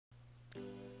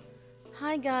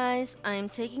Hi guys, I'm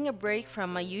taking a break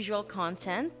from my usual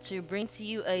content to bring to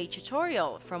you a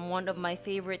tutorial from one of my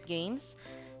favorite games,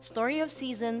 Story of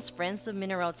Seasons Friends of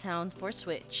Mineral Town for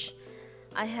Switch.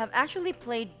 I have actually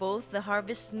played both the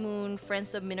Harvest Moon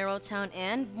Friends of Mineral Town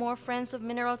and more Friends of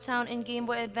Mineral Town in Game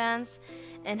Boy Advance,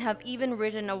 and have even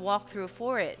written a walkthrough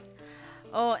for it.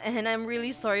 Oh, and I'm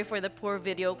really sorry for the poor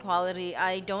video quality.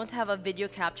 I don't have a video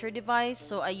capture device,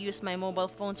 so I use my mobile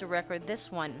phone to record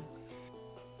this one.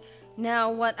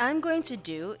 Now, what I'm going to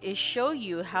do is show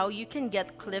you how you can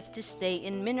get Cliff to stay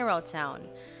in Mineral Town.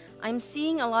 I'm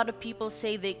seeing a lot of people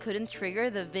say they couldn't trigger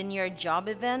the Vineyard Job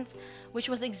event, which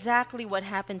was exactly what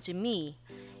happened to me.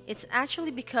 It's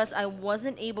actually because I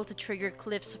wasn't able to trigger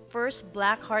Cliff's first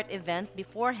blackheart event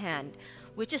beforehand,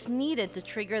 which is needed to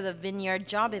trigger the Vineyard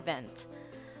Job event.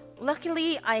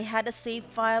 Luckily, I had a save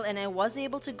file and I was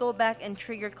able to go back and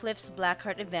trigger Cliff's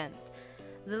blackheart event.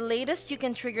 The latest you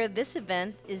can trigger this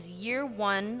event is Year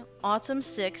 1, Autumn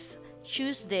 6th,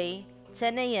 Tuesday,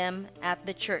 10 a.m. at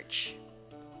the church.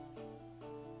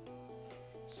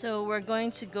 So we're going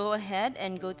to go ahead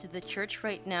and go to the church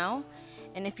right now.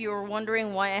 And if you were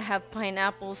wondering why I have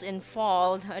pineapples in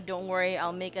fall, don't worry,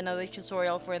 I'll make another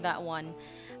tutorial for that one.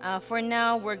 For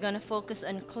now, we're going to focus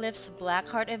on Cliff's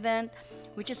Blackheart event,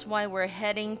 which is why we're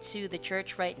heading to the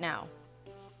church right now.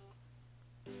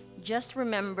 Just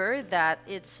remember that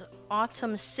it's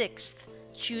Autumn 6th,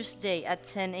 Tuesday at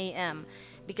 10 a.m.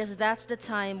 because that's the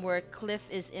time where Cliff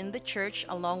is in the church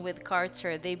along with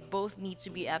Carter. They both need to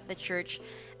be at the church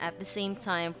at the same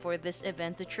time for this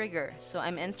event to trigger. So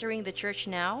I'm entering the church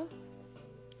now.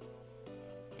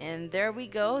 And there we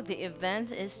go. The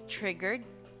event is triggered.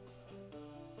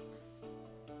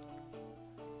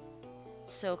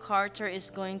 So Carter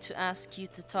is going to ask you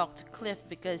to talk to Cliff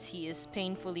because he is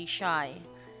painfully shy.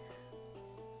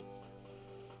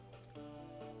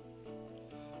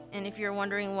 And if you're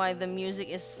wondering why the music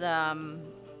is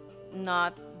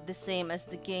not the same as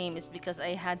the game, it's because I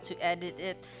had to edit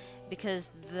it because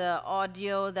the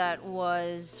audio that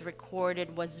was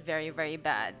recorded was very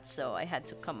bad. So I had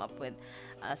to come up with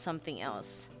something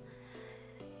else.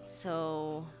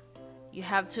 So you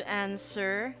have to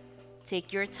answer,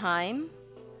 take your time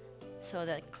so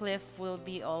that Cliff will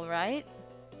be all right.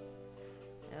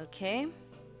 Okay.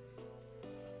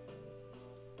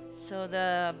 So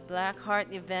the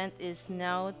Blackheart event is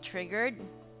now triggered.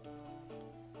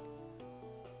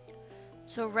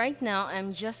 So right now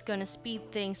I'm just gonna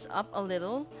speed things up a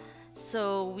little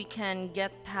so we can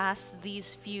get past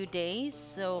these few days.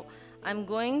 So I'm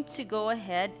going to go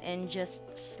ahead and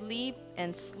just sleep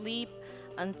and sleep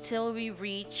until we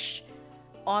reach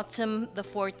Autumn the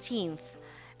 14th.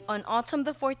 On Autumn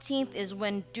the 14th is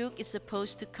when Duke is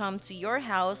supposed to come to your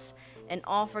house and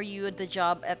offer you the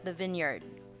job at the vineyard.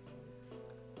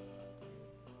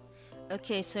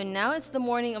 Okay, so now it's the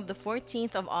morning of the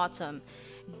 14th of autumn.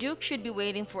 Duke should be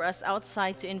waiting for us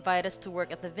outside to invite us to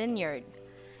work at the vineyard.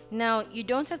 Now, you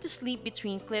don't have to sleep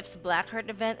between Cliff's Blackheart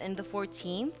event and the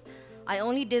 14th. I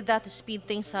only did that to speed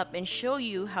things up and show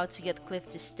you how to get Cliff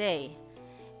to stay.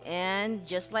 And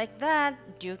just like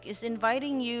that, Duke is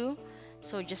inviting you.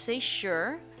 So just say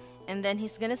sure. And then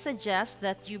he's gonna suggest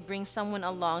that you bring someone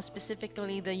along,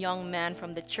 specifically the young man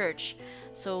from the church.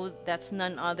 So that's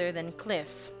none other than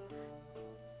Cliff.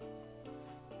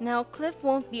 Now, Cliff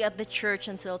won't be at the church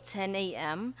until 10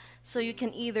 a.m., so you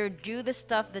can either do the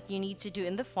stuff that you need to do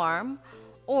in the farm,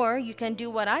 or you can do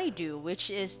what I do,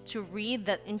 which is to read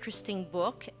that interesting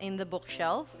book in the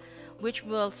bookshelf, which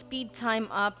will speed time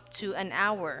up to an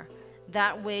hour.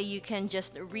 That way you can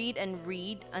just read and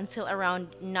read until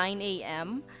around 9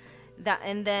 a.m.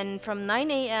 And then from 9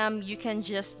 a.m. you can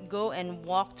just go and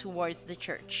walk towards the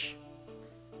church.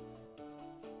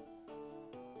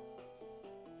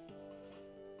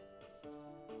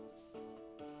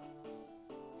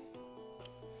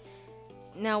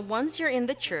 Now, once you're in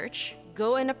the church,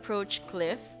 go and approach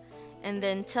Cliff and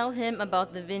then tell him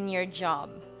about the vineyard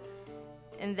job.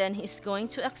 And then he's going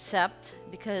to accept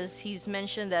because he's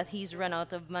mentioned that he's run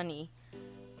out of money.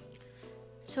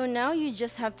 So now you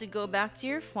just have to go back to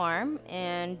your farm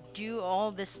and do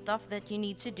all the stuff that you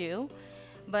need to do.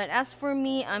 But as for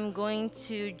me, I'm going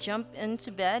to jump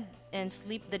into bed and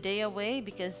sleep the day away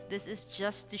because this is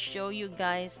just to show you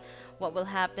guys what will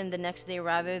happen the next day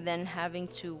rather than having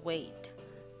to wait.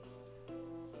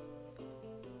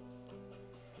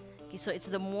 Okay, so it's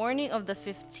the morning of the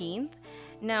 15th.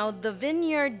 Now the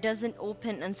vineyard doesn't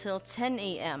open until 10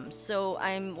 a.m. So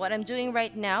what I'm doing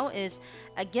right now is,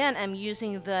 again, I'm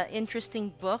using the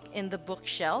interesting book in the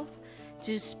bookshelf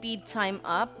to speed time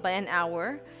up by an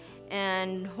hour.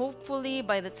 And hopefully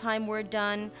by the time we're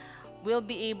done, will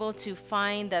be able to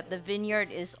find that the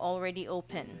vineyard is already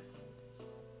open.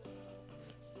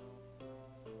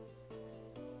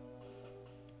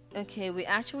 Okay, we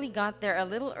actually got there a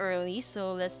little early,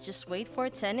 so let's just wait for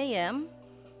 10 a.m.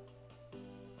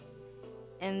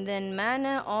 And then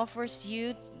Manna offers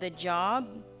you the job,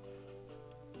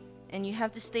 and you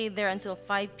have to stay there until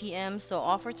 5 p.m., so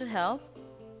offer to help.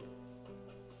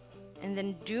 And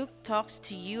then Duke talks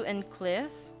to you and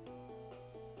Cliff.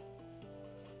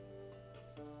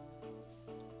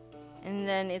 And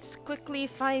then it's quickly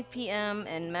 5 p.m.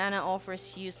 and Manna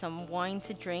offers you some wine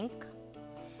to drink.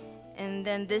 And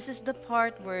then this is the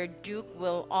part where Duke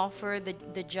will offer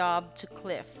the job to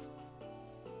Cliff.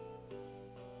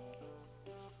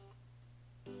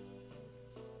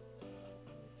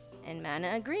 And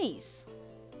Manna agrees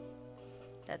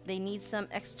that they need some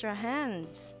extra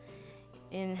hands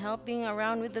in helping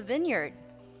around with the vineyard.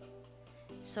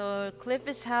 So Cliff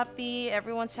is happy,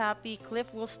 everyone's happy.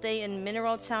 Cliff will stay in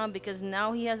Mineral Town because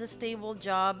now he has a stable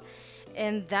job,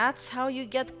 and that's how you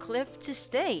get Cliff to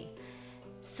stay.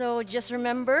 So just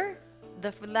remember,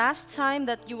 the last time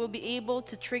that you will be able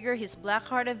to trigger his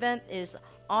Blackheart event is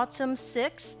Autumn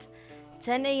 6th,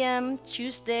 10 a.m.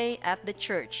 Tuesday at the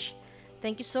church.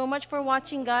 Thank you so much for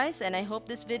watching, guys, and I hope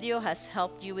this video has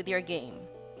helped you with your game.